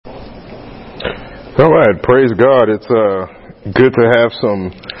All right, praise God. It's good to have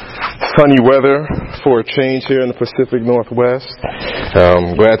some sunny weather for a change here in the Pacific Northwest.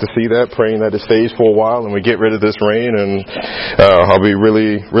 Glad to see that, praying that it stays for a while and we get rid of this rain, and I'll be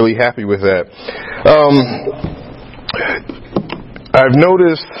really happy with that. I've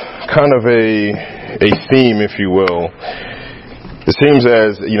noticed kind of a theme, if you will. It seems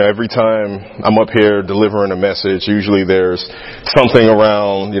as, every time I'm up here delivering a message, usually there's something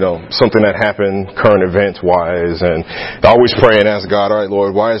around, something that happened current event wise. And I always pray and ask God, all right,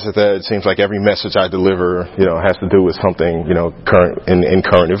 Lord, why is it that it seems like every message I deliver, has to do with something, current in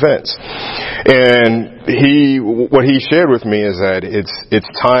current events? And what he shared with me is that it's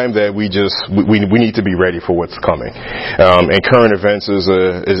time that we need to be ready for what's coming. And current events is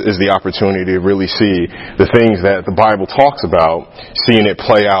the opportunity to really see the things that the Bible talks about, seeing it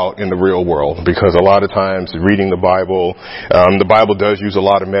play out in the real world. Because a lot of times reading the Bible does use a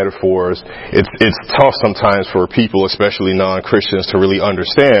lot of metaphors. It's tough sometimes for people, especially non-Christians, to really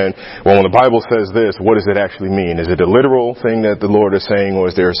understand, well, when the Bible says this, what does it actually mean? Is it a literal thing that the Lord is saying, or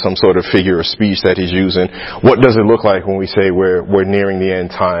is there some sort of figure of speech that he's using? What does it look like when we say we're nearing the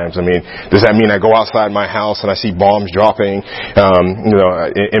end times? I mean, does that mean I go outside my house and I see bombs dropping,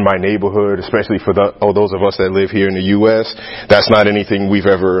 in my neighborhood, especially for those of us that live here in the U.S.? That's not anything we've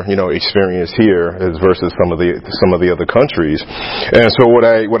ever, experienced here as versus some of the other countries. And so what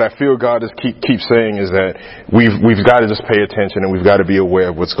I feel God is keep saying is that we've got to just pay attention, and we've got to be aware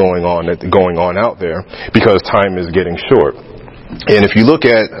of what's going on out there, because time is getting short. And if you look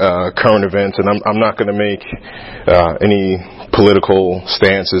at current events, and I'm not going to make any political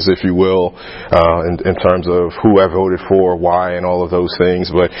stances, if you will, in terms of who I voted for, why, and all of those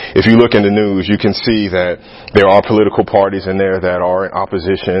things. But if you look in the news, you can see that there are political parties in there that are in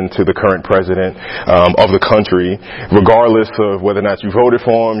opposition to the current president of the country, regardless of whether or not you voted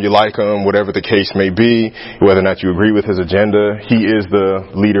for him, you like him, whatever the case may be, whether or not you agree with his agenda. He is the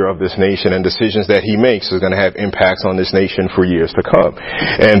leader of this nation, and decisions that he makes is going to have impacts on this nation for years to come.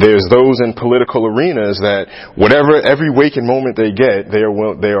 And there's those in political arenas that every waking moment they get, they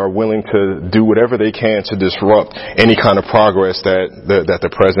are willing to do whatever they can to disrupt any kind of progress that the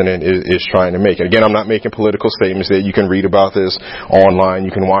president is trying to make. And again, I'm not making political statements. That you can read about this online,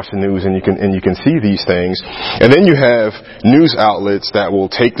 you can watch the news, and you can see these things. And then you have news outlets that will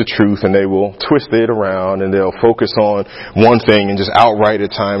take the truth and they will twist it around, and they'll focus on one thing and just outright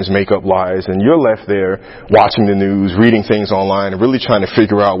at times make up lies. And you're left there watching the news, reading things online, and really trying to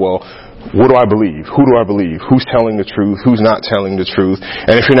figure out, well, what do I believe? Who do I believe? Who's telling the truth? Who's not telling the truth?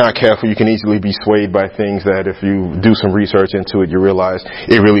 And if you're not careful, you can easily be swayed by things that if you do some research into it, you realize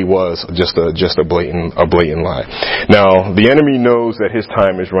it really was just a blatant lie. Now, the enemy knows that his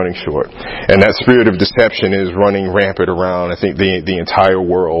time is running short, and that spirit of deception is running rampant around, I think, the entire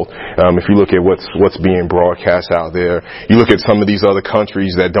world. If you look at what's being broadcast out there, you look at some of these other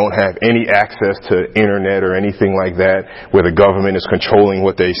countries that don't have any access to internet or anything like that, where the government is controlling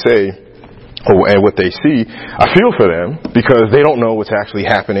what they say and what they see. I feel for them, because they don't know what's actually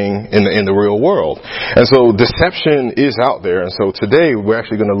happening in the real world. And so deception is out there. And so today we're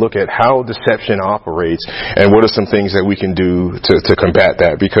actually going to look at how deception operates and what are some things that we can do to combat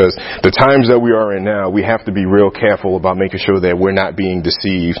that. Because the times that we are in now, we have to be real careful about making sure that we're not being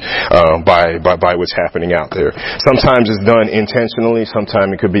deceived by what's happening out there. Sometimes it's done intentionally. Sometimes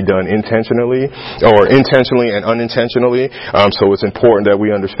it could be done intentionally, or intentionally and unintentionally. So it's important that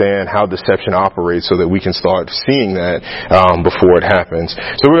we understand how deception operates so that we can start seeing that before it happens.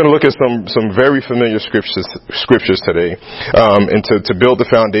 So we're going to look at some very familiar scriptures today, and to build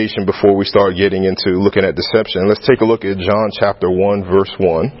the foundation before we start getting into looking at deception. Let's take a look at John chapter 1 verse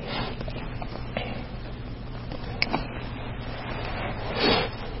 1.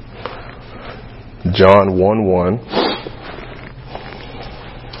 John 1:1.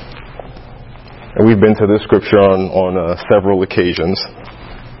 And we've been to this scripture on several occasions.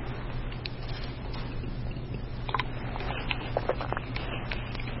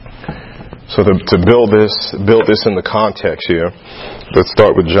 So to build this in the context here, let's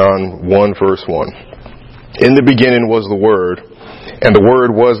start with John 1 verse 1. In the beginning was the Word, and the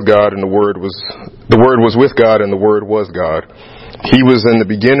Word was God, and the Word was with God, and the Word was God. He was in the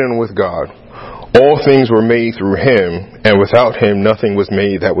beginning with God. All things were made through Him, and without Him nothing was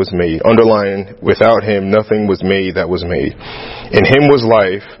made that was made. Underline, without Him nothing was made that was made. In Him was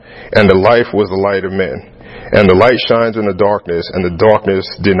life, and the life was the light of men. And the light shines in the darkness, and the darkness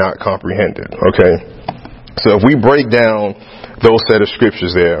did not comprehend it. Okay? So if we break down those set of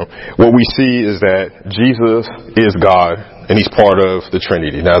scriptures there, what we see is that Jesus is God and he's part of the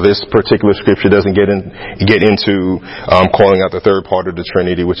Trinity. Now this particular scripture doesn't get into calling out the third part of the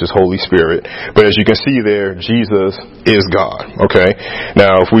Trinity, which is Holy Spirit. But as you can see there, Jesus is God. Okay.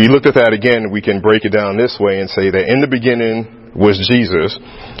 Now if we look at that again, we can break it down this way and say that in the beginning was Jesus,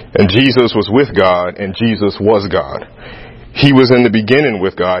 and Jesus was with God, and Jesus was God. He was in the beginning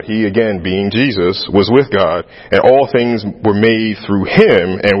with God. He, again, being Jesus, was with God, and all things were made through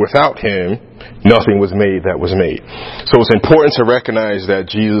him, and without him, nothing was made that was made. So it's important to recognize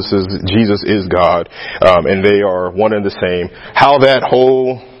that Jesus is God, and they are one and the same. How that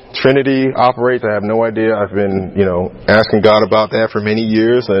whole Trinity operates, I have no idea. I've been, asking God about that for many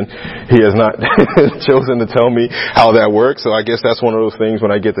years, and he has not chosen to tell me how that works. So I guess that's one of those things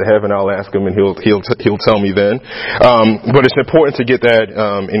when I get to heaven, I'll ask him and he'll tell me then. But it's important to get that,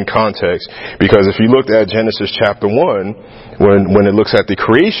 in context, because if you looked at Genesis chapter 1, when it looks at the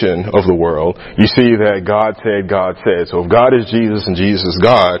creation of the world, you see that God said. So if God is Jesus and Jesus is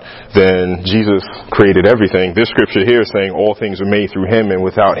God, then Jesus created everything. This scripture here is saying all things were made through him, and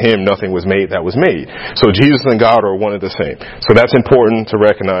without him nothing was made that was made. So Jesus and God are one and the same. So that's important to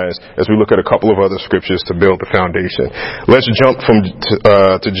recognize as we look at a couple of other scriptures to build the foundation. Let's jump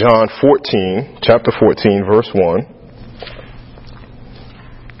to John 14, chapter 14, verse 1.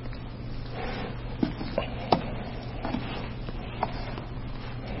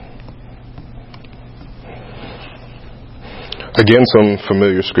 Again, some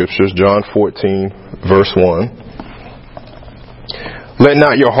familiar scriptures. John 14, verse 1. Let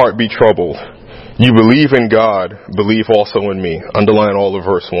not your heart be troubled. You believe in God, believe also in me. Underline all of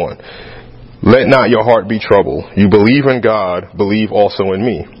verse 1. Let not your heart be troubled. You believe in God, believe also in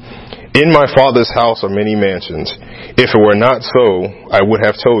me. In my Father's house are many mansions. If it were not so, I would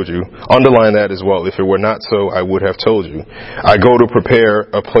have told you. Underline that as well. If it were not so, I would have told you. I go to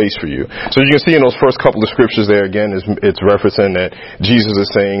prepare a place for you. So you can see in those first couple of scriptures there, again, it's referencing that Jesus is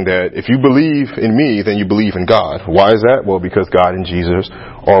saying that if you believe in me, then you believe in God. Why is that? Well, because God and Jesus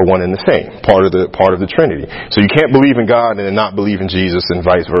are one and the same, part of the Trinity. So you can't believe in God and then not believe in Jesus, and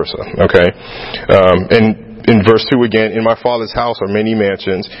vice versa. Okay? And in verse 2 again, in my Father's house are many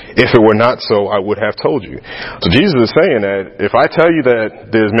mansions. If it were not so, I would have told you. So Jesus is saying that if I tell you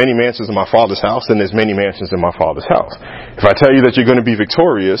that there's many mansions in my Father's house, then there's many mansions in my Father's house. If I tell you that you're going to be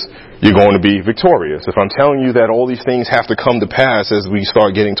victorious, you're going to be victorious. If I'm telling you that all these things have to come to pass as we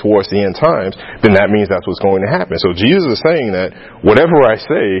start getting towards the end times, then that means that's what's going to happen. So Jesus is saying that whatever I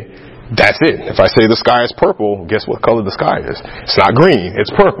say, that's it. If I say the sky is purple, guess what color the sky is? It's not green,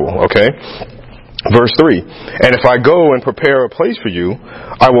 it's purple, okay? Verse 3, and if I go and prepare a place for you,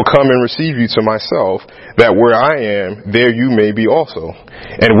 I will come and receive you to myself, that where I am, there you may be also.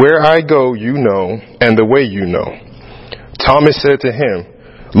 And where I go, you know, and the way you know. Thomas said to him,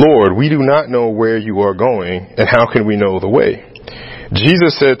 Lord, we do not know where you are going, and how can we know the way?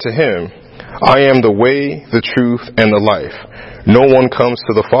 Jesus said to him, I am the way, the truth, and the life. No one comes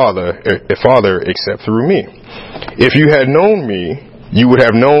to the Father except through me. If you had known me, you would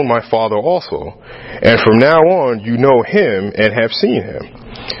have known my Father also. And from now on, you know him and have seen him.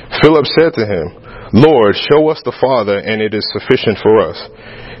 Philip said to him, Lord, show us the Father, and it is sufficient for us.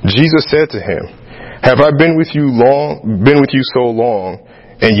 Jesus said to him, have I been with you so long,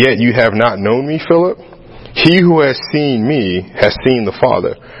 and yet you have not known me, Philip? He who has seen me has seen the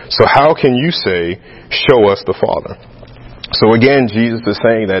Father. So how can you say, show us the Father? So again, Jesus is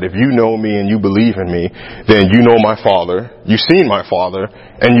saying that if you know me and you believe in me, then you know my Father, you've seen my Father,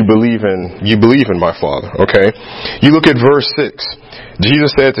 and you believe in my Father, okay? You look at verse 6.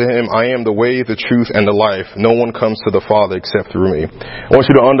 Jesus said to him, I am the way, the truth, and the life. No one comes to the Father except through me. I want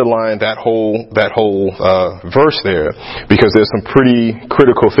you to underline that whole verse there, because there's some pretty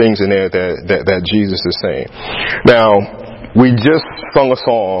critical things in there that Jesus is saying. Now, we just sung a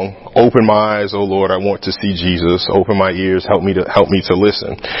song, Open My Eyes, O Lord, I want to see Jesus. Open my ears, help me to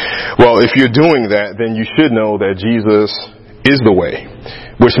listen. Well, if you're doing that, then you should know that Jesus is the way.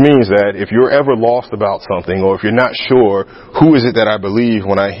 Which means that if you're ever lost about something, or if you're not sure who is it that I believe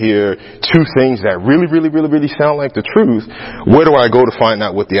when I hear two things that really sound like the truth, where do I go to find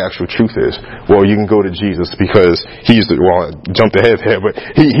out what the actual truth is? Well, you can go to Jesus, because I jumped ahead there, but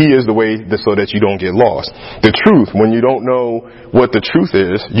he is the way so that you don't get lost. The truth, when you don't know what the truth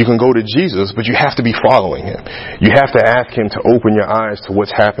is, you can go to Jesus, but you have to be following him. You have to ask him to open your eyes to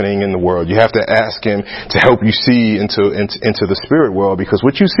what's happening in the world. You have to ask him to help you see into the spirit world, because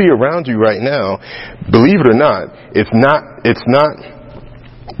what you see around you right now, believe it or not, it's not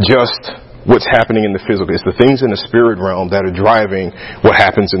just what's happening in the physical. It's the things in the spirit realm that are driving what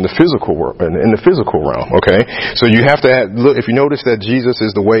happens in the physical world, in the physical realm. Okay, so you have to look. If you notice that Jesus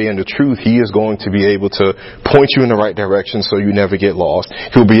is the way and the truth, He is going to be able to point you in the right direction, so you never get lost.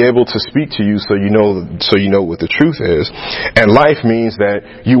 He'll be able to speak to you, so you know what the truth is. And life means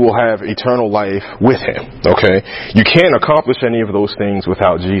that you will have eternal life with Him. Okay, you can't accomplish any of those things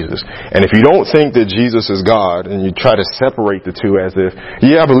without Jesus. And if you don't think that Jesus is God, and you try to separate the two as if,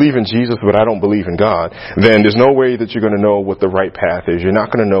 yeah, I believe in Jesus, but I don't believe in God, then there's no way that you're going to know what the right path is. You're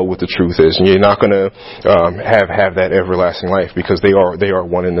not going to know what the truth is, and you're not going to have that everlasting life, because they are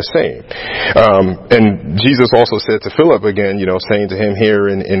one and the same. And Jesus also said to Philip again, saying to him here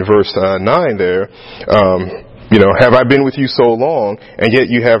in verse 9 there, have I been with you so long, and yet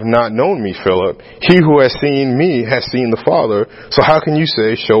you have not known me, Philip? He who has seen me has seen the Father. So how can you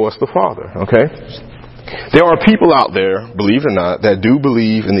say, show us the Father? Okay? There are people out there, believe it or not, that do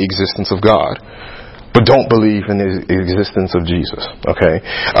believe in the existence of God, but don't believe in the existence of Jesus. Okay,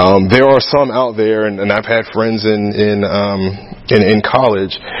 there are some out there, and I've had friends in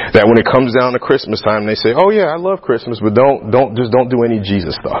college that when it comes down to Christmas time, they say, "Oh yeah, I love Christmas, but don't do any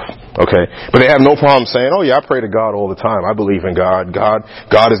Jesus stuff." Okay, but they have no problem saying, "Oh yeah, I pray to God all the time. I believe in God. God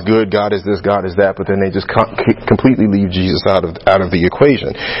is good. God is this. God is that." But then they just completely leave Jesus out of the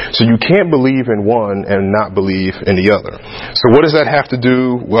equation. So you can't believe in one and not believe in the other. So what does that have to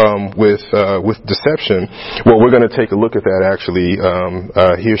do with deception? Well, we're going to take a look at that actually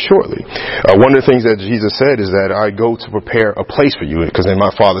here shortly. One of the things that Jesus said is that I go to prepare a place for you, because in my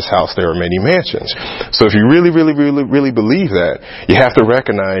Father's house there are many mansions. So if you really believe that, you have to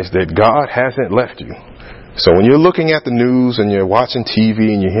recognize that God hasn't left you. So when you're looking at the news and you're watching TV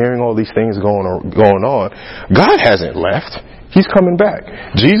and you're hearing all these things going on, God hasn't left. He's coming back.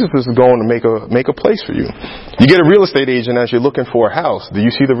 Jesus is going to make a place for you. You get a real estate agent as you're looking for a house. Do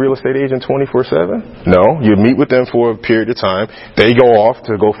you see the real estate agent 24/7? No. You meet with them for a period of time. They go off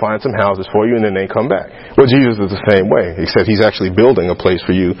to go find some houses for you, and then they come back. Well, Jesus is the same way, except He's actually building a place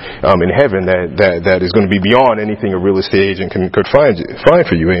for you in heaven that is going to be beyond anything a real estate agent could find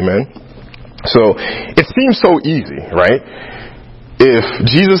for you. Amen. So it seems so easy, right? If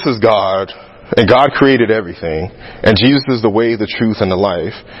Jesus is God, and God created everything, and Jesus is the way, the truth, and the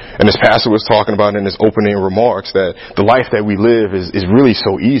life. And this pastor was talking about in his opening remarks that the life that we live is really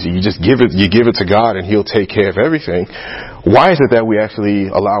so easy. You just give it to God, and He'll take care of everything. Why is it that we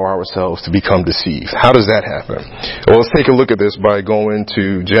actually allow ourselves to become deceived? How does that happen? Well, let's take a look at this by going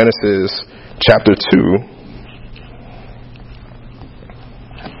to Genesis chapter 2.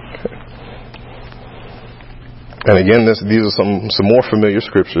 And again, these are some more familiar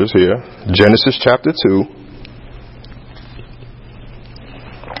scriptures here. Genesis chapter 2.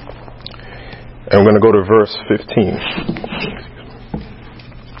 And we're going to go to verse 15.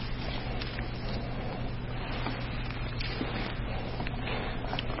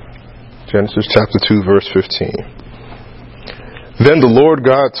 Genesis chapter 2, verse 15. Then the Lord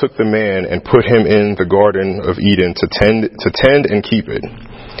God took the man and put him in the garden of Eden to tend and keep it.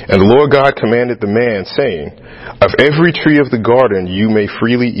 And the Lord God commanded the man, saying, Of every tree of the garden you may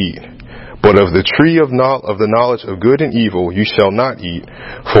freely eat, but of the tree of the knowledge of good and evil you shall not eat,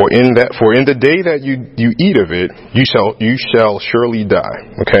 for in the day that you eat of it, you shall surely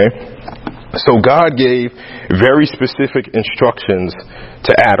die. Okay? So God gave very specific instructions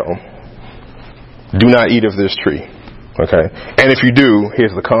to Adam. Do not eat of this tree. Okay? And if you do,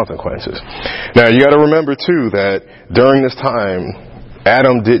 here's the consequences. Now you got to remember too that during this time,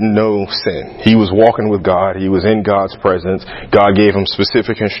 Adam didn't know sin. He was walking with God. He was in God's presence. God gave him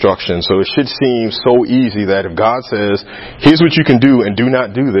specific instructions. So it should seem so easy that if God says, here's what you can do and do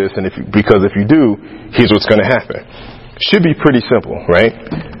not do this, and because if you do, here's what's going to happen. Should be pretty simple, right?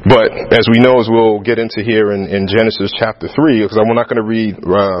 But as we know, as we'll get into here in Genesis chapter 3, because I'm not going to read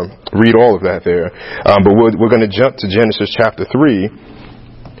all of that there, but we're going to jump to Genesis chapter 3.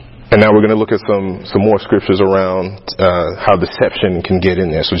 And now we're going to look at some more scriptures around how deception can get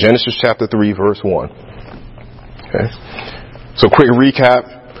in there. So Genesis chapter 3, verse 1. Okay. So quick recap.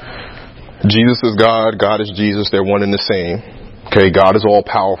 Jesus is God. God is Jesus. They're one and the same. Okay, God is all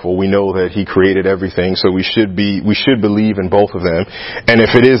powerful. We know that He created everything, so we should believe in both of them. And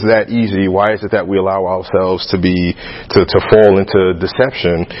if it is that easy, why is it that we allow ourselves to fall into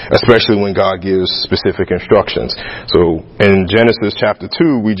deception, especially when God gives specific instructions? So in Genesis chapter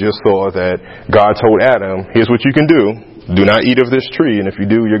 2, we just saw that God told Adam, here's what you can do. Do not eat of this tree, and if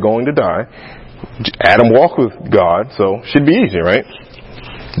you do, you're going to die. Adam walked with God, so should be easy, right?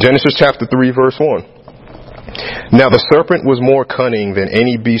 Genesis chapter 3, verse 1. Now the serpent was more cunning than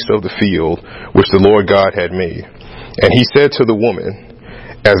any beast of the field which the Lord God had made. And he said to the woman,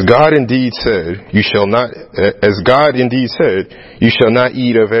 As God indeed said, you shall not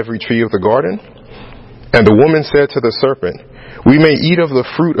eat of every tree of the garden. And the woman said to the serpent, we may eat of the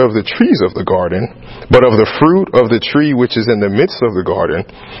fruit of the trees of the garden, but of the fruit of the tree which is in the midst of the garden,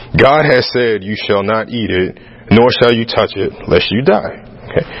 God has said, you shall not eat it, nor shall you touch it, lest you die.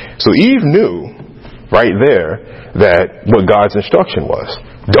 Okay? So Eve knew right there that what God's instruction was.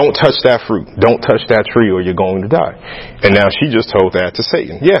 Don't touch that fruit. Don't touch that tree or you're going to die. And now she just told that to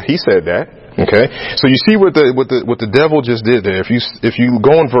Satan. Yeah, he said that. Okay. So you see what the devil just did there. If you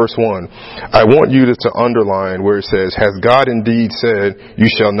go in verse 1, I want you to underline where it says, has God indeed said,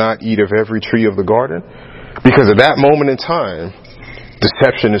 you shall not eat of every tree of the garden? Because at that moment in time,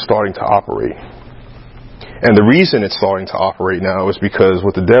 deception is starting to operate. And the reason it's starting to operate now is because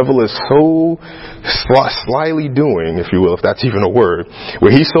what the devil is so slyly doing, if you will, if that's even a word,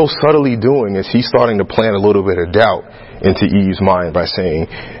 what he's so subtly doing is he's starting to plant a little bit of doubt into Eve's mind by saying,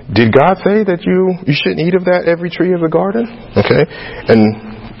 did God say that you shouldn't eat of that every tree of the garden? Okay.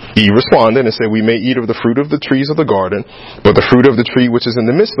 And Eve responded and said, we may eat of the fruit of the trees of the garden, but the fruit of the tree which is in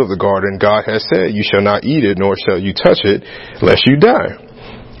the midst of the garden, God has said, you shall not eat it, nor shall you touch it, lest you die.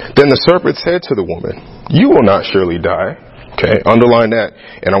 Then the serpent said to the woman, you will not surely die. Okay, underline that.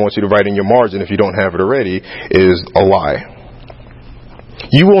 And I want you to write in your margin, if you don't have it already, is a lie.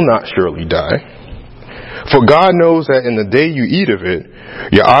 You will not surely die. For God knows that in the day you eat of it,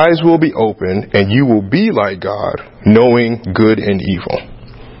 your eyes will be opened and you will be like God, knowing good and evil.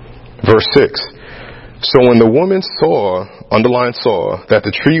 Verse 6. So when the woman saw, underline saw, that the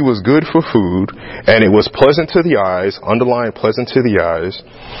tree was good for food, and it was pleasant to the eyes, underline pleasant to the eyes,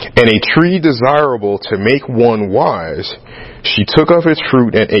 and a tree desirable to make one wise, she took of its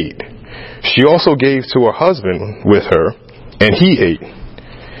fruit and ate. She also gave to her husband with her, and he ate.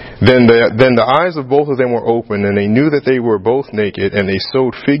 Then the eyes of both of them were opened, and they knew that they were both naked, and they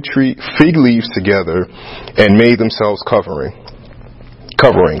sewed fig leaves together, and made themselves coverings.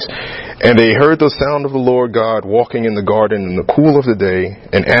 And they heard the sound of the Lord God walking in the garden in the cool of the day,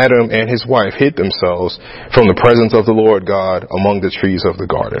 and Adam and his wife hid themselves from the presence of the Lord God among the trees of the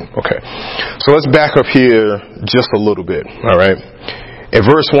garden. Okay. So let's back up here just a little bit. All right. In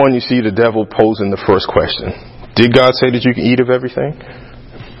verse 1, you see the devil posing the first question. Did God say that you can eat of everything?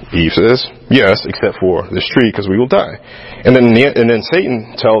 Eve says, yes, except for this tree, because we will die. And then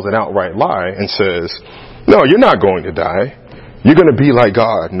Satan tells an outright lie and says, no, you're not going to die. You're going to be like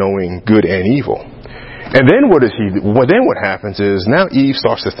God, knowing good and evil. And then what happens is now Eve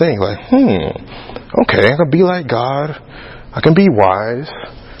starts to think like, okay, I can be like God. I can be wise.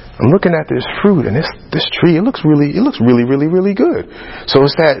 I'm looking at this fruit and this tree. It looks really, really good. So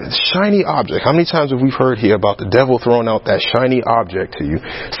it's that shiny object. How many times have we heard here about the devil throwing out that shiny object to you?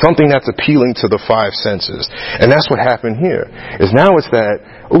 Something that's appealing to the five senses. And that's what happened here. Is now it's that,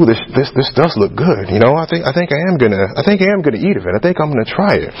 oh, this does look good. You know, I think I am gonna eat of it. I think I'm gonna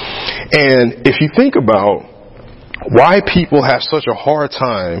try it. And if you think about why people have such a hard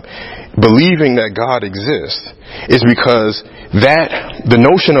time believing that God exists, is because the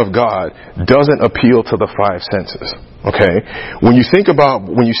notion of God doesn't appeal to the five senses. Okay? When you see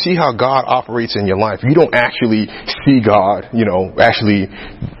how God operates in your life, you don't actually see God, actually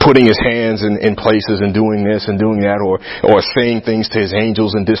putting his hands in places and doing this and doing that, or saying things to his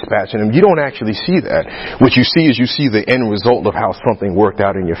angels and dispatching them. You don't actually see that. What you see is you see the end result of how something worked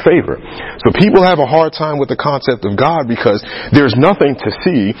out in your favor. So people have a hard time with the concept of God because there's nothing to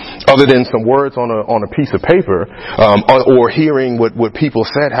see other than some words on a piece of paper, or hearing what people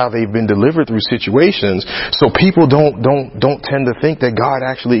said, how they've been delivered through situations. So people don't tend to think that God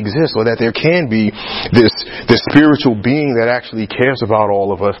actually exists, or that there can be this spiritual being that actually cares about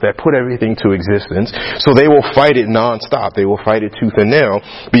all of us, that put everything to existence. So they will fight it nonstop. They will fight it tooth and nail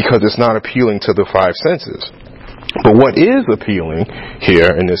because it's not appealing to the five senses. But what is appealing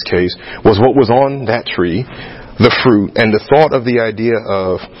here in this case was what was on that tree, the fruit, and the thought of the idea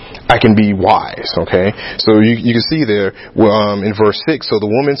of I can be wise. Okay, so you can see there in verse 6. So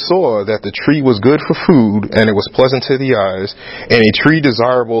the woman saw that the tree was good for food, and it was pleasant to the eyes, and a tree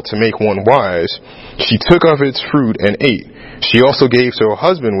desirable to make one wise. She took of its fruit and ate. She also gave to her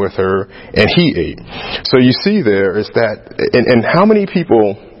husband with her, and he ate. So you see there is that, and how many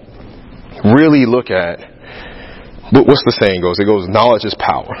people really look at, what's the saying goes? It goes, knowledge is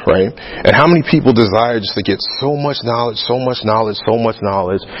power, right? And how many people desire just to get so much knowledge,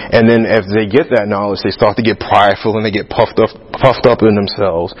 and then as they get that knowledge, they start to get prideful and they get puffed up puffed up in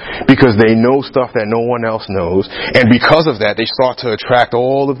themselves because they know stuff that no one else knows. And because of that, they start to attract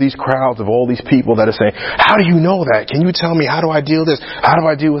all of these crowds of all these people that are saying, how do you know that? Can you tell me, how do I deal with this? How do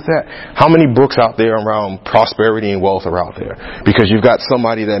I deal with that? How many books out there around prosperity and wealth are out there? Because you've got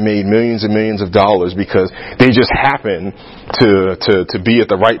somebody that made millions and millions of dollars because they just happen to be at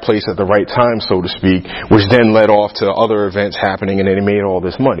the right place at the right time, so to speak, which then led off to other events happening, and then they made all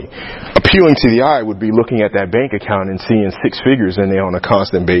this money. Appealing to the eye would be looking at that bank account and seeing six figures in there on a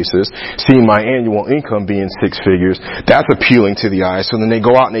constant basis, seeing my annual income being six figures. That's appealing to the eye. So then they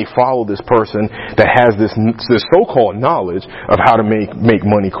go out and they follow this person that has this so-called knowledge of how to make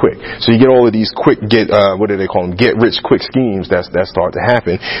money quick. So you get all of these quick what do they call them? Get rich quick schemes that start to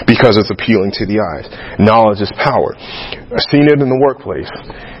happen because it's appealing to the eyes. Knowledge is power. I've seen it in the workplace.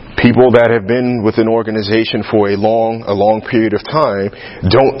 People that have been with an organization for a long period of time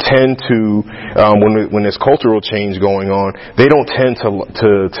don't tend to, when there's cultural change going on, they don't tend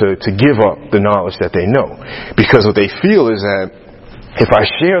to give up the knowledge that they know, because what they feel is that if I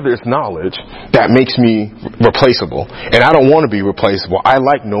share this knowledge, that makes me replaceable. And I don't want to be replaceable. I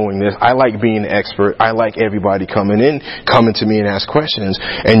like knowing this. I like being an expert. I like everybody coming to me and ask questions.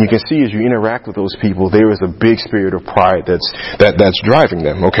 And you can see as you interact with those people, there is a big spirit of pride that's driving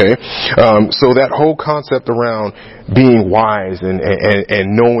them, okay? So that whole concept around being wise and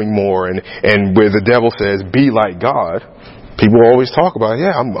knowing more and where the devil says, be like God, people always talk about,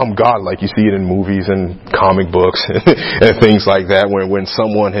 I'm God, like you see it in movies and comic books and things like that, when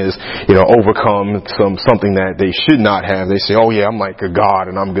someone has, overcome something that they should not have. They say, I'm like a God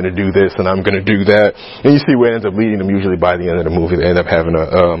and I'm going to do this and I'm going to do that. And you see what ends up leading them usually by the end of the movie. They end up having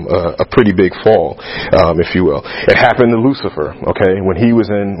a pretty big fall, if you will. It happened to Lucifer, okay, when he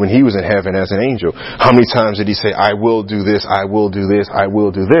was in heaven as an angel. How many times did he say, I will do this, I will do this, I will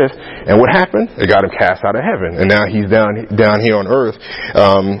do this? And what happened? It got him cast out of heaven. And now he's down here on earth,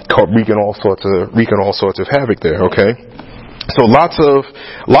 wreaking all sorts of havoc there, okay? So lots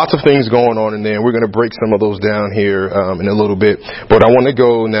of things going on in there. We're going to break some of those down here in a little bit. But I want to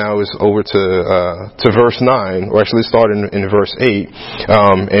go now is over to verse 9, or actually start in verse 8,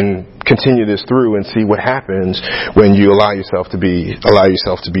 and continue this through and see what happens when you allow yourself to be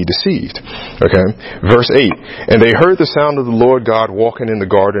deceived. Okay? Verse 8. And they heard the sound of the Lord God walking in the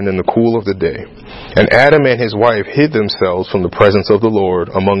garden in the cool of the day. And Adam and his wife hid themselves from the presence of the Lord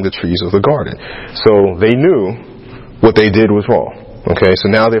among the trees of the garden. So they knew what they did was wrong. Okay, so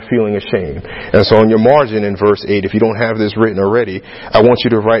now they're feeling ashamed. And so on your margin in verse 8, if you don't have this written already, I want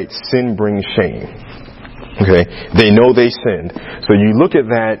you to write, sin brings shame. Okay, they know they sinned. So you look at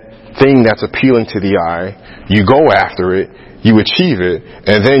that thing that's appealing to the eye, you go after it, you achieve it,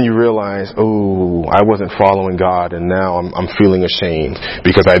 and then you realize, I wasn't following God, and now I'm feeling ashamed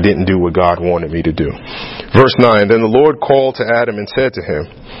because I didn't do what God wanted me to do. Verse 9, then the Lord called to Adam and said to him,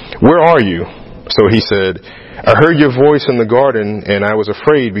 where are you? So he said, I heard your voice in the garden, and I was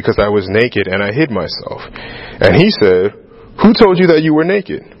afraid because I was naked, and I hid myself. And he said, who told you that you were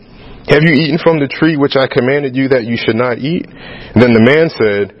naked? Have you eaten from the tree which I commanded you that you should not eat? And then the man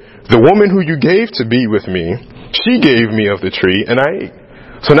said, the woman who you gave to be with me, she gave me of the tree, and I ate.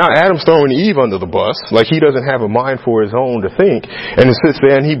 So now Adam's throwing Eve under the bus, like he doesn't have a mind for his own to think, and he sits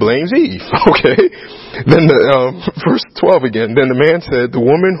there and he blames Eve. Okay? Then verse 12 again. Then the man said, the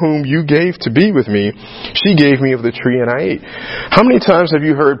woman whom you gave to be with me, she gave me of the tree and I ate. How many times have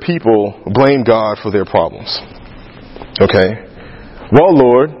you heard people blame God for their problems? Okay? Well,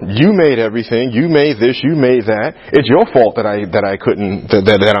 Lord, you made everything. You made this. You made that. It's your fault that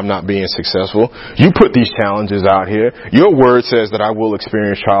I'm not being successful. You put these challenges out here. Your word says that I will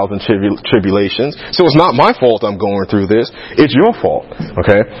experience trials and tribulations. So it's not my fault I'm going through this. It's your fault.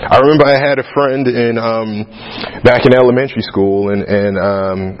 Okay. I remember I had a friend back in elementary school, and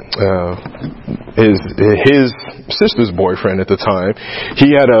his sister's boyfriend at the time,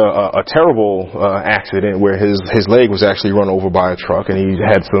 he had a terrible accident where his leg was actually run over by a truck, and he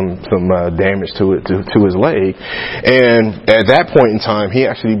had some damage to his leg. And at that point in time, he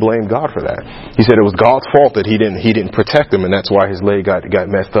actually blamed God for that. He said it was God's fault that he didn't protect him, and that's why his leg got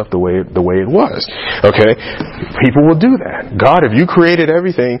messed up the way it was. Okay, people will do that. God, if you created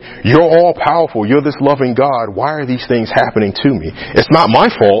everything, you're all powerful. You're this loving God. Why are these things happening to me? It's not my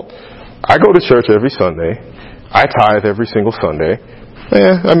fault. I go to church every Sunday. I tithe every single Sunday.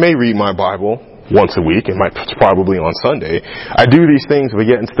 I may read my Bible once a week, and probably on Sunday. I do these things, but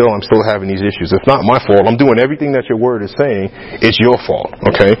yet and still I'm still having these issues. It's not my fault. I'm doing everything that your word is saying. It's your fault.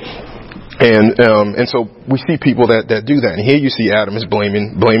 Okay? And so we see people that do that. And here you see Adam is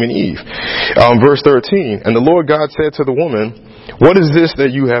blaming Eve. Verse 13, and the Lord God said to the woman, what is this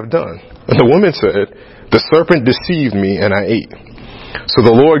that you have done? And the woman said, the serpent deceived me and I ate. So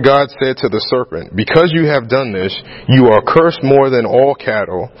the Lord God said to the serpent, because you have done this, you are cursed more than all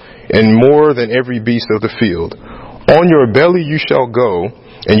cattle and more than every beast of the field. On your belly you shall go,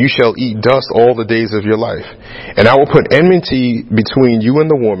 and you shall eat dust all the days of your life. And I will put enmity between you and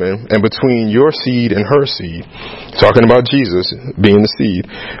the woman, and between your seed and her seed. Talking about Jesus being the seed,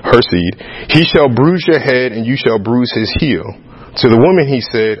 her seed. He shall bruise your head, and you shall bruise his heel. To the woman he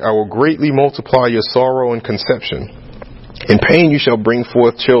said, I will greatly multiply your sorrow and conception. In pain you shall bring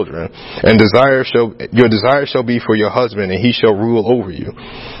forth children, and your desire shall be for your husband, and he shall rule over you.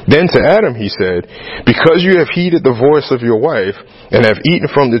 Then to Adam he said, because you have heeded the voice of your wife, and have eaten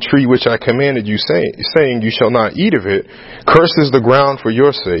from the tree which I commanded you, saying, you shall not eat of it, cursed is the ground for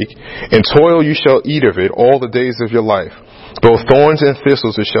your sake, and toil you shall eat of it all the days of your life. Both thorns and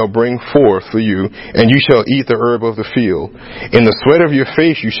thistles it shall bring forth for you, and you shall eat the herb of the field. In the sweat of your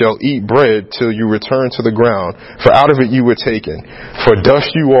face you shall eat bread till you return to the ground, for out of it you were taken. For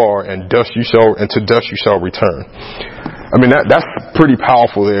dust you are, and to dust you shall return. I mean, that's pretty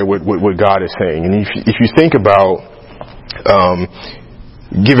powerful there, what God is saying. And if you think about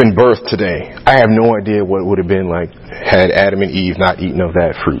giving birth today, I have no idea what it would have been like had Adam and Eve not eaten of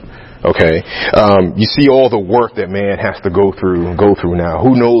that fruit. Okay. You see all the work that man has to go through now.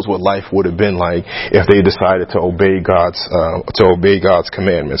 Who knows what life would have been like if they decided to obey God's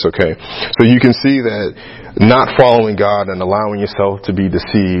commandments. Okay. So you can see that not following God and allowing yourself to be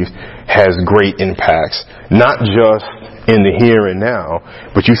deceived has great impacts, not just in the here and now,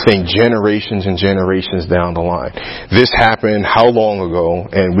 but you think generations and generations down the line. This happened how long ago,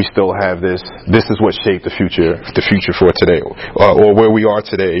 and we still have this. This is what shaped the future for today, or where we are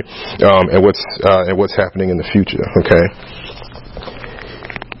today, and what's happening in the future. Okay.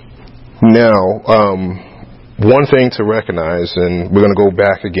 Now, one thing to recognize, and we're going to go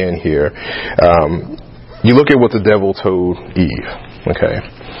back again here. You look at what the devil told Eve. Okay.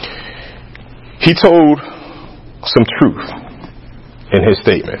 He told some truth in his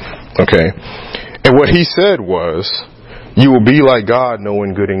statement. Okay. And what he said was, you will be like God,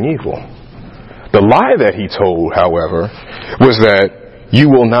 knowing good and evil. The lie that he told, however, was that you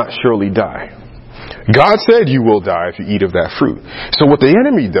will not surely die. God said you will die if you eat of that fruit. So what the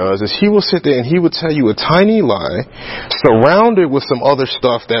enemy does is he will sit there and he will tell you a tiny lie surrounded with some other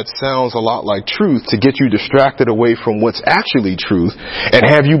stuff that sounds a lot like truth to get you distracted away from what's actually truth and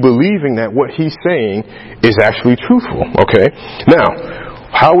have you believing that what he's saying is actually truthful. Okay. Now,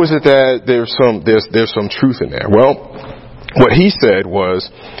 how is it that there's some truth in there? Well, what he said was,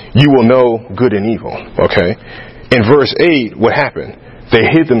 you will know good and evil. Okay. In verse 8, what happened? They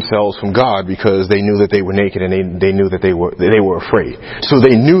hid themselves from God because they knew that they were naked and they knew that they were afraid. So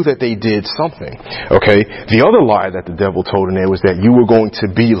they knew that they did something. Okay. The other lie that the devil told in there was that you were going to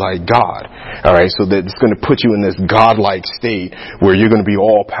be like God. All right. So that it's going to put you in this godlike state where you're going to be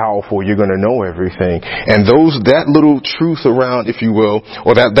all powerful. You're going to know everything. And that little truth around, if you will,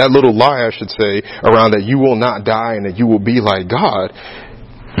 or that little lie, I should say, around that you will not die and that you will be like God,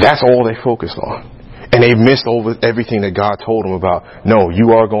 that's all they focused on. And they missed over everything that God told them about, no,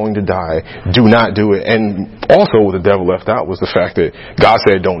 you are going to die. Do not do it. And also what the devil left out was the fact that God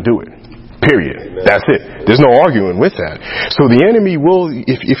said don't do it. Period. That's it. There's no arguing with that. So the enemy will,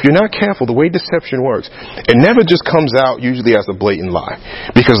 if you're not careful, the way deception works, it never just comes out usually as a blatant lie.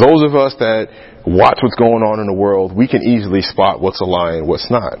 Because those of us that watch what's going on in the world, we can easily spot what's a lie and what's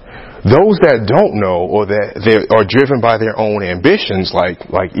not. Those that don't know, or that they are driven by their own ambitions, like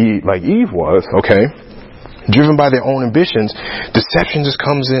Eve was, okay, driven by their own ambitions, deception just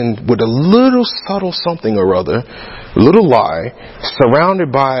comes in with a little subtle something or other, little lie,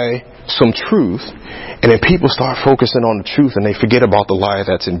 surrounded by some truth, and then people start focusing on the truth and they forget about the lie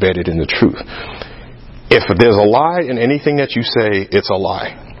that's embedded in the truth. If there's a lie in anything that you say, it's a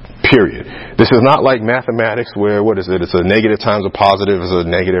lie. Period. This is not like mathematics where, what is it? It's a negative times a positive is a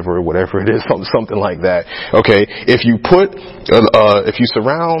negative or whatever it is, something like that. Okay. If you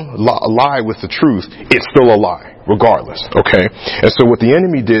surround a lie with the truth, it's still a lie, regardless. Okay. And so what the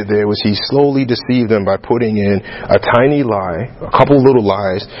enemy did there was he slowly deceived them by putting in a tiny lie, a couple little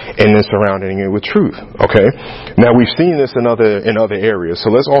lies, and then surrounding it with truth. Okay. Now we've seen this in other areas. So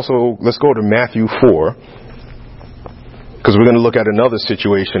let's go to Matthew 4. Because we're going to look at another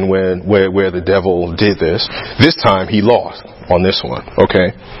situation where the devil did this. This time he lost on this one.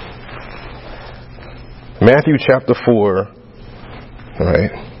 Okay. Matthew chapter 4. All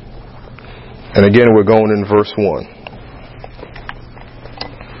right. And again, we're going in verse 1.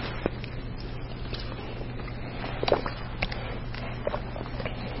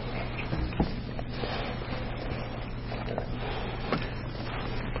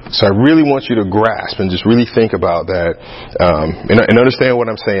 So I really want you to grasp and just really think about that, and understand what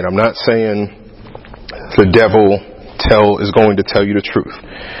I'm saying. I'm not saying the devil is going to tell you the truth.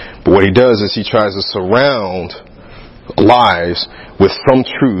 But what he does is he tries to surround lies with some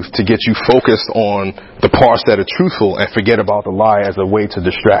truth to get you focused on the parts that are truthful and forget about the lie as a way to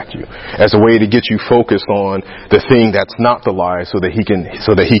distract you, as a way to get you focused on the thing that's not the lie, so that he can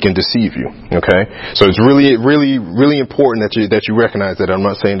deceive you. Okay, so it's really important that you recognize that. I'm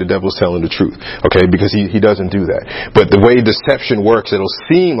not saying the devil's telling the truth, okay, because he doesn't do that. But the way deception works, it'll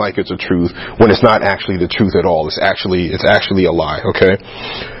seem like it's a truth when it's not actually the truth at all. It's actually a lie. Okay,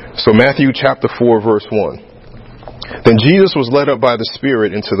 so Matthew chapter 4 verse 1. Then Jesus was led up by the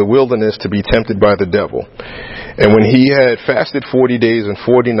Spirit into the wilderness to be tempted by the devil. And when he had fasted 40 days and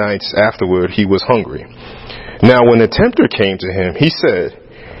 40 nights afterward, he was hungry. Now when the tempter came to him, he said,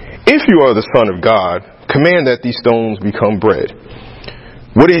 "If you are the Son of God, command that these stones become bread."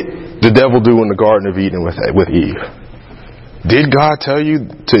 What did the devil do in the Garden of Eden with Eve? Did God tell you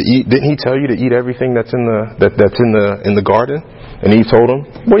to eat? Didn't he tell you to eat everything that's in the garden? And Eve told him,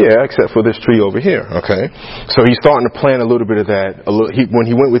 well, yeah, except for this tree over here. Okay. So he's starting to plan a little bit of that. When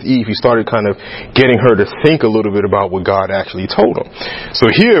he went with Eve, he started kind of getting her to think a little bit about what God actually told him.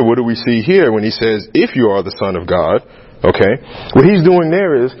 So here, what do we see here when he says, "If you are the Son of God," okay, what he's doing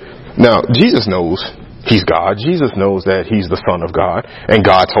there is, now Jesus knows he's God. Jesus knows that he's the Son of God, and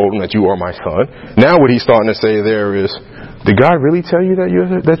God told him that you are my son. Now what he's starting to say there is, did God really tell you that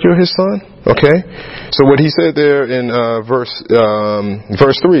you're his son? Okay. So what he said there in verse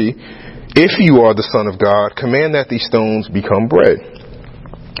 3, "If you are the Son of God, command that these stones become bread."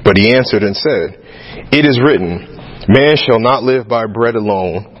 But he answered and said, "It is written, man shall not live by bread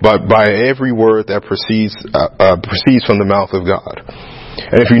alone, but by every word that proceeds from the mouth of God."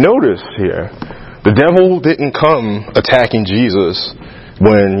 And if you notice here, the devil didn't come attacking Jesus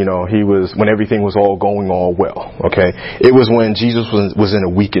when everything was all going all well. Okay. It was when Jesus was in a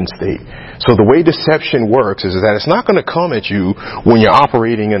weakened state. So the way deception works is that it's not going to come at you when you're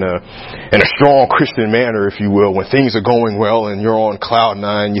operating in a strong Christian manner, if you will, when things are going well and you're on cloud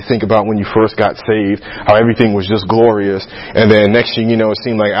nine. You think about when you first got saved, how everything was just glorious. And then next thing you know, it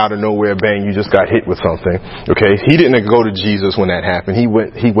seemed like out of nowhere, bang, you just got hit with something. Okay. He didn't go to Jesus when that happened. He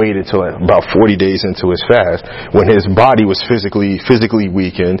waited till about 40 days into his fast when his body was physically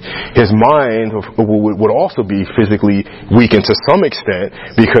weakened. His mind would also be physically weakened to some extent,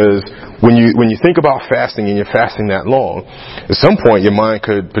 because when you think about fasting and you're fasting that long, at some point your mind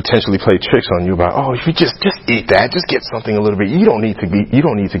could potentially play tricks on you about, oh, if you just eat that, just get something a little bit. You don't need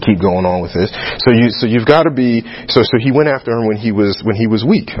to keep going on with this. So you've got to be. So he went after him when he was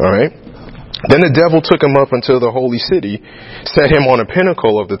weak. All right. Then the devil took him up into the holy city, set him on a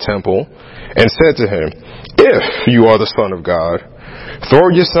pinnacle of the temple, and said to him, "If you are the Son of God, throw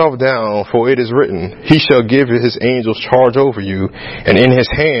yourself down, for it is written, he shall give his angels charge over you, and in his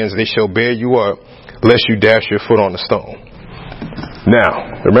hands they shall bear you up, lest you dash your foot on a stone."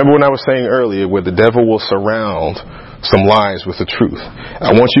 Now, remember when I was saying earlier where the devil will surround some lies with the truth.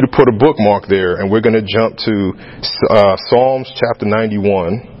 I want you to put a bookmark there, and we're going to jump to Psalms chapter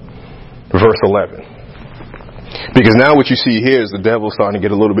 91, verse 11. Because now what you see here is the devil starting to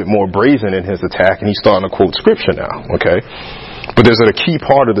get a little bit more brazen in his attack, and he's starting to quote scripture now. Okay. But there's a key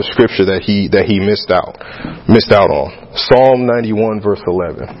part of the scripture that he missed out on. Psalm 91 verse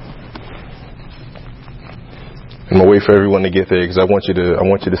 11. I'm gonna wait for everyone to get there because I want you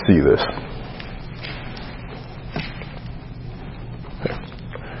to see this.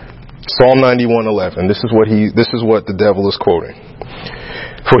 Psalm 91:11. This is what the devil is quoting.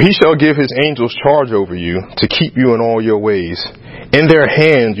 "For he shall give his angels charge over you to keep you in all your ways. In their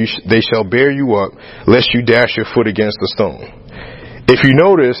hands they shall bear you up, lest you dash your foot against a stone." If you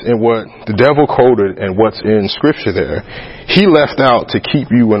notice in what the devil quoted and what's in scripture there, he left out to keep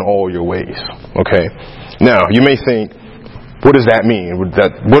you in all your ways. Okay. Now you may think, what does that mean?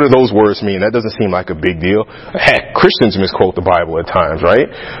 What do those words mean? That doesn't seem like a big deal. Heck, Christians misquote the Bible at times, right?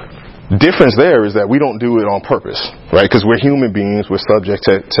 Difference there is that we don't do it on purpose, right? Because we're human beings, we're subject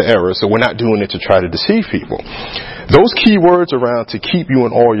to error, so we're not doing it to try to deceive people. Those key words around "to keep you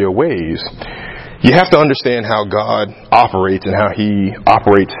in all your ways," you have to understand how God operates and how he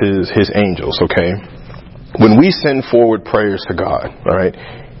operates his angels, okay? When we send forward prayers to God, all right,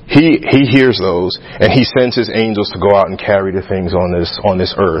 He hears those, and he sends his angels to go out and carry the things on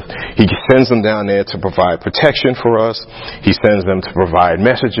this earth. He sends them down there to provide protection for us. He sends them to provide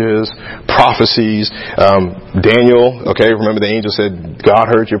messages, prophecies. Daniel, okay, remember the angel said, God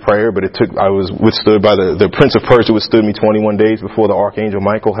heard your prayer, but I was withstood by the prince of Persia withstood me 21 days before the archangel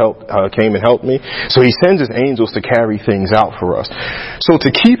Michael came and helped me. So he sends his angels to carry things out for us. So to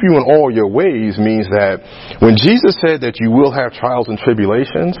keep you in all your ways means that when Jesus said that you will have trials and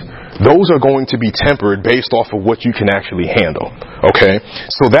tribulations, those are going to be tempered based off of what you can actually handle. Okay?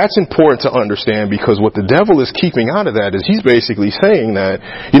 So that's important to understand, because what the devil is keeping out of that is he's basically saying that,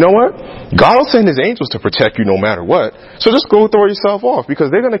 you know what? God will send his angels to protect you no matter what. So just go throw yourself off,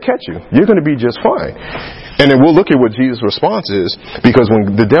 because they're going to catch you. You're going to be just fine. And then we'll look at what Jesus' response is, because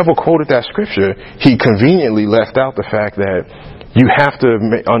when the devil quoted that scripture, he conveniently left out the fact that you have to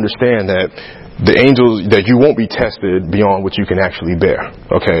understand that the angels, that you won't be tested beyond what you can actually bear.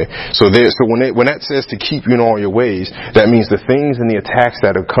 Okay? So when that says to keep you in all your ways, that means the things and the attacks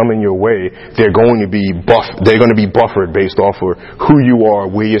that are coming your way, they're going to be buffered based off of who you are,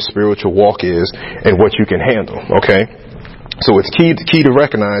 where your spiritual walk is, and what you can handle. Okay? So it's key to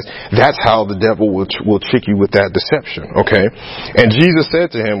recognize that's how the devil will trick you with that deception. Okay? And Jesus said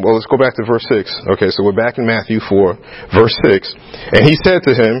to him, well, let's go back to verse 6. Okay, so we're back in Matthew 4, verse 6. And he said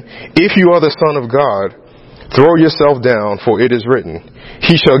to him, if you are the Son of God, throw yourself down, for it is written,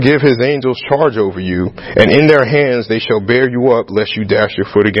 he shall give his angels charge over you, and in their hands they shall bear you up, lest you dash your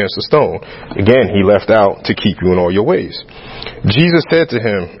foot against a stone. Again, he left out to keep you in all your ways. Jesus said to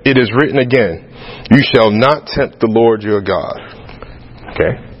him, it is written again, you shall not tempt the Lord your God.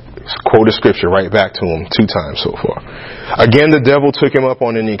 Okay? Quoted scripture right back to him 2 times so far. Again, the devil took him up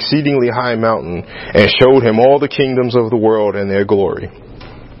on an exceedingly high mountain and showed him all the kingdoms of the world and their glory.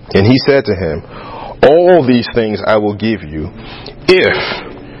 And he said to him, all these things I will give you if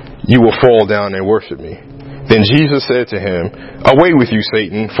you will fall down and worship me. Then Jesus said to him, away with you,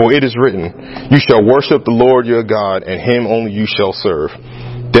 Satan, for it is written, you shall worship the Lord your God, and him only you shall serve.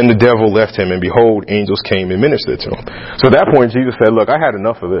 Then the devil left him, and behold, angels came and ministered to him. So at that point, Jesus said, look, I had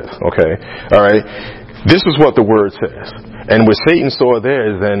enough of this, okay? All right? This is what the word says. And what Satan saw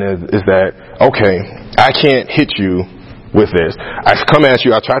there is that, okay, I can't hit you with this. I've come at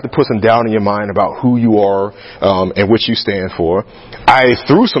you. I tried to put some doubt in your mind about who you are and what you stand for. I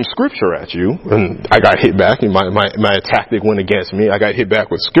threw some scripture at you, and I got hit back. And my tactic went against me. I got hit back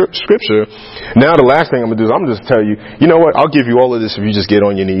with scripture. Now the last thing I'm going to do is I'm going to just tell you, you know what? I'll give you all of this if you just get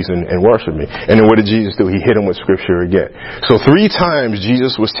on your knees and worship me. And then what did Jesus do? He hit him with scripture again. So 3 times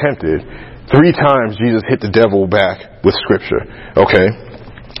Jesus was tempted. 3 times Jesus hit the devil back with scripture. Okay?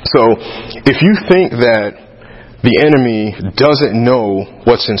 So if you think that the enemy doesn't know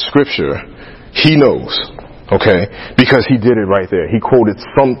what's in scripture, he knows. Okay? Because he did it right there. He quoted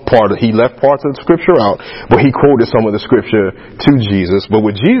he left parts of the scripture out, but he quoted some of the scripture to Jesus. But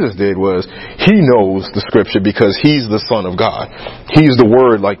what Jesus did was, he knows the scripture because he's the Son of God. He's the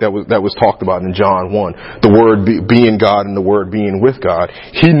Word, like that was talked about in John 1. The Word being God and the Word being with God.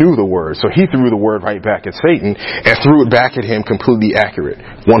 He knew the Word. So he threw the Word right back at Satan and threw it back at him completely accurate.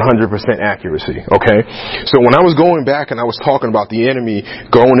 100% accuracy. Okay? So when I was going back and I was talking about the enemy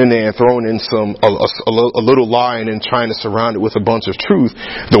going in there and throwing in a little lie and then trying to surround it with a bunch of truth,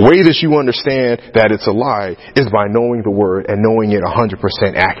 the way that you understand that it's a lie is by knowing the word and knowing it 100%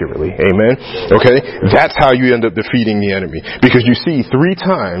 accurately. Amen? Okay? That's how you end up defeating the enemy. Because you see, 3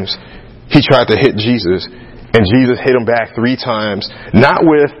 times he tried to hit Jesus, and Jesus hit him back 3 times, not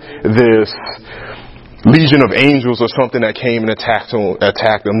with this legion of angels or something that came and attacked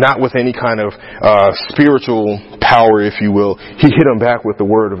them, not with any kind of spiritual power, if you will. He hit him back with the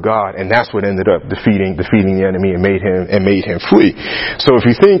word of God, and that's what ended up defeating the enemy and made him flee. So if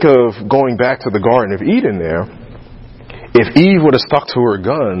you think of going back to the Garden of Eden there, if Eve would have stuck to her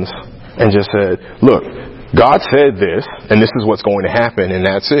guns and just said, look, God said this, and this is what's going to happen, and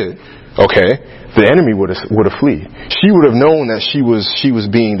that's it. Okay? The enemy would have fled. She would have known that she was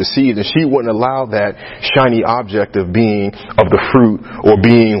being deceived, and she wouldn't allow that shiny object of being of the fruit or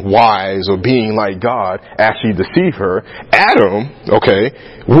being wise or being like God actually deceive her. Adam, okay,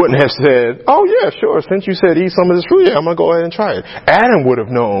 wouldn't have said, oh yeah, sure, since you said eat some of this fruit, yeah, I'm going to go ahead and try it. Adam would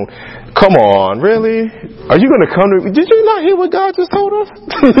have known, come on, really? Are you going to come to, did you not hear what God just told us?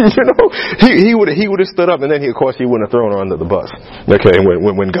 You know, he would have stood up, and then of course he wouldn't have thrown her under the bus. Okay,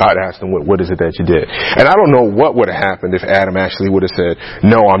 when God asked him, what is it that you did? And I don't know what would have happened if Adam actually would have said,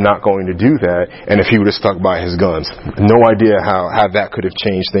 no, I'm not going to do that, and if he would have stuck by his guns. No idea how that could have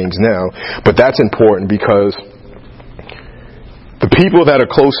changed things now, but that's important because the people that are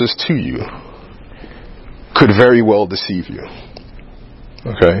closest to you could very well deceive you.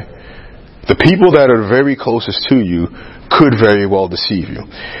 Okay? The people that are very closest to you could very well deceive you.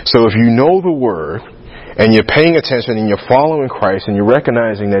 So if you know the Word, and you're paying attention and you're following Christ and you're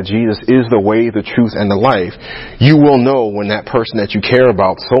recognizing that Jesus is the way, the truth, and the life, you will know when that person that you care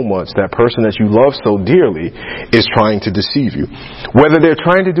about so much, that person that you love so dearly, is trying to deceive you. Whether they're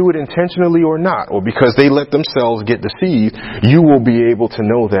trying to do it intentionally or not, or because they let themselves get deceived, you will be able to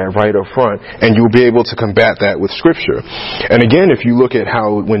know that right up front, and you'll be able to combat that with Scripture. And again, if you look at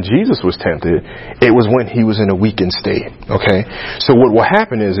how when Jesus was tempted, it was when he was in a weakened state. Okay? So what will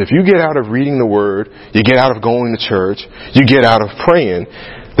happen is if you get out of reading the Word, you get out of going to church, you get out of praying,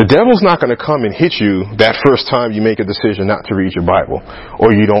 the devil's not going to come and hit you that first time you make a decision not to read your Bible,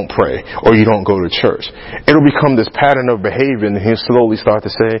 or you don't pray, or you don't go to church. It'll become this pattern of behavior, and he'll slowly start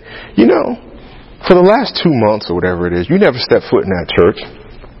to say, for the last 2 months or whatever it is, you never stepped foot in that church.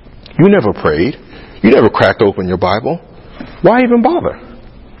 You never prayed. You never cracked open your Bible. Why even bother?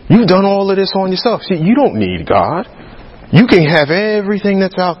 You've done all of this on yourself. See, you don't need God. You can have everything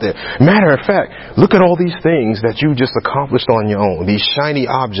that's out there. Matter of fact, look at all these things that you just accomplished on your own. These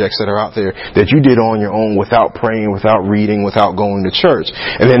shiny objects that are out there that you did on your own without praying, without reading, without going to church.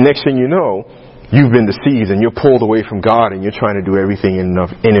 And then next thing you know, you've been deceived and you're pulled away from God and you're trying to do everything in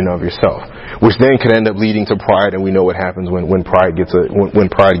and of yourself, which then could end up leading to pride. And we know what happens when pride gets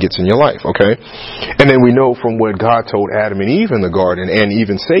in your life. Okay. And then we know from what God told Adam and Eve in the garden, and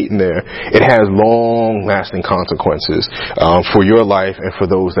even Satan there, it has long lasting consequences, for your life and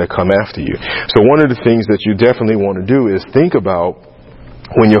for those that come after you. So one of the things that you definitely want to do is think about,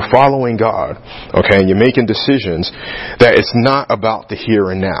 when you're following God, okay, and you're making decisions, that it's not about the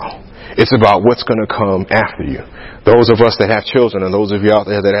here and now. It's about what's going to come after you. Those of us that have children and those of you out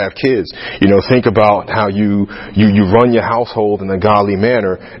there that have kids, think about how you run your household in a godly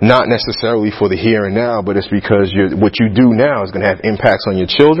manner, not necessarily for the here and now, but it's because what you do now is going to have impacts on your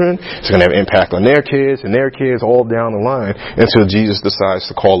children. It's going to have impact on their kids and their kids all down the line until Jesus decides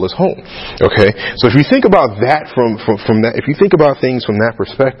to call us home. Okay. So if you think about that from that, if you think about things from that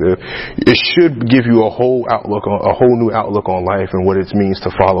perspective, it should give you a whole new outlook on life and what it means to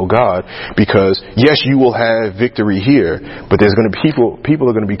follow God. Because yes, you will have victory here, but there's going to be people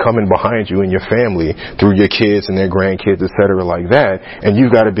are going to be coming behind you and your family through your kids and their grandkids, etc., like that. And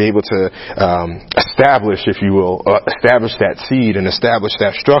you've got to be able to establish that seed and establish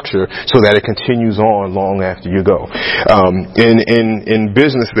that structure so that it continues on long after you go. In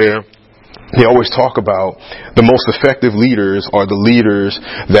business there, they always talk about the most effective leaders are the leaders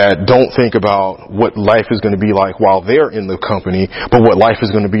that don't think about what life is going to be like while they're in the company, but what life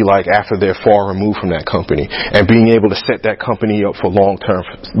is going to be like after they're far removed from that company, and being able to set that company up for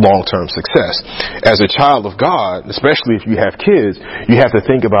long-term success. As a child of God, especially if you have kids, you have to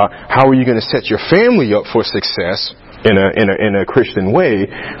think about how are you going to set your family up for success in a Christian way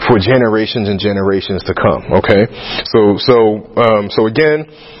for generations and generations to come. Okay, so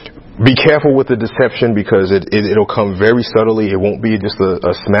again, be careful with the deception, because it'll come very subtly. It won't be just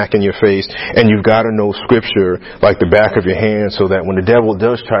a smack in your face. And you've got to know Scripture like the back of your hand, so that when the devil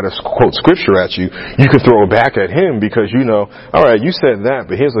does try to quote Scripture at you, you can throw it back at him, because all right, you said that,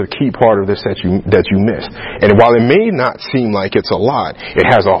 but here's a key part of this that you missed. And while it may not seem like it's a lot, it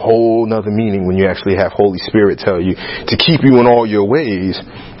has a whole nother meaning when you actually have Holy Spirit tell you to keep you in all your ways.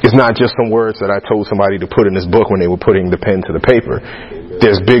 It's not just some words that I told somebody to put in this book when they were putting the pen to the paper.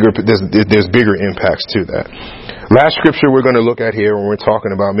 There's bigger impacts to that. Last scripture we're going to look at here when we're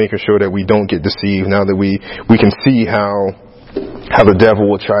talking about making sure that we don't get deceived, now that we can see how the devil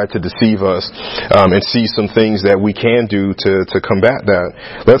will try to deceive us, and see some things that we can do to combat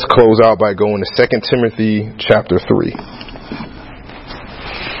that. Let's close out by going to 2 Timothy chapter 3.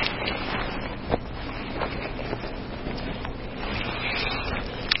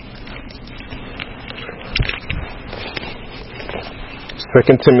 2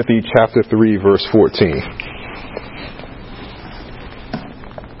 Timothy chapter 3 verse 14.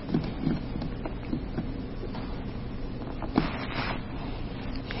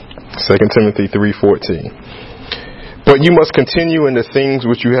 Second Timothy 3:14. But you must continue in the things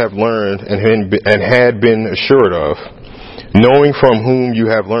which you have learned and had been assured of, knowing from whom you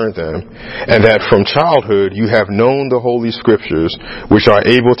have learned them, and that from childhood you have known the Holy Scriptures, which are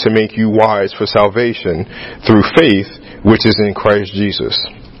able to make you wise for salvation through faith, which is in Christ Jesus.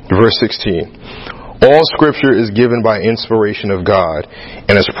 Verse 16. All Scripture is given by inspiration of God,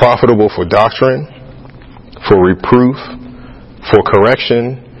 and is profitable for doctrine, for reproof, for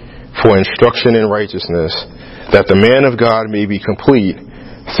correction, for instruction in righteousness, that the man of God may be complete,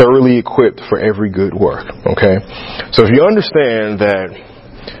 thoroughly equipped for every good work. Okay? So if you understand that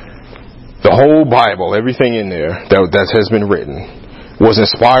the whole Bible, everything in there that has been written, was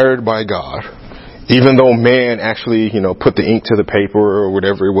inspired by God, even though man actually, put the ink to the paper or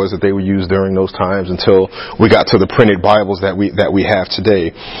whatever it was that they would use during those times until we got to the printed Bibles that we have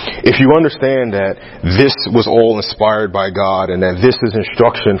today. If you understand that this was all inspired by God and that this is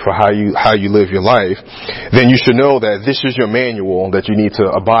instruction for how you live your life, then you should know that this is your manual that you need to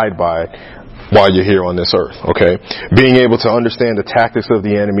abide by while you're here on this earth, okay? Being able to understand the tactics of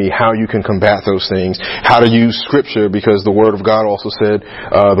the enemy, how you can combat those things, how to use Scripture, because the Word of God also said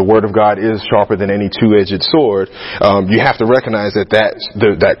the Word of God is sharper than any two-edged sword. You have to recognize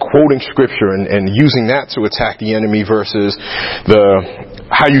that quoting Scripture and using that to attack the enemy versus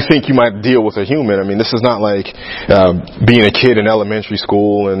how you think you might deal with a human. I mean, this is not like being a kid in elementary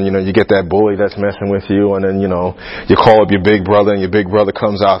school and, you get that bully that's messing with you and then, you call up your big brother and your big brother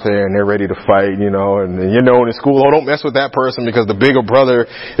comes out there and they're ready to fight. And in school, don't mess with that person because the bigger brother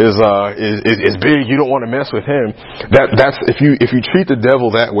is big. You don't want to mess with him. That's if you treat the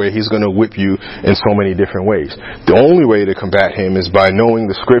devil that way, he's going to whip you in so many different ways. The only way to combat him is by knowing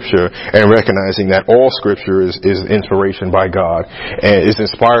the Scripture and recognizing that all Scripture is inspiration by God and is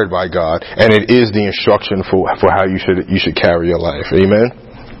inspired by God, and it is the instruction for how you should carry your life. Amen.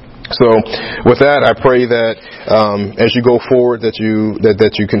 So with that, I pray that as you go forward, that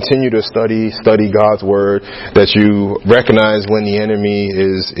you continue to study God's Word, that you recognize when the enemy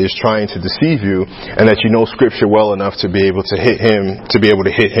is trying to deceive you, and that you know Scripture well enough to be able to hit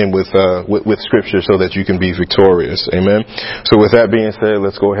him with Scripture so that you can be victorious. Amen. So with that being said,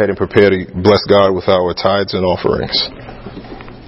 let's go ahead and prepare to bless God with our tithes and offerings.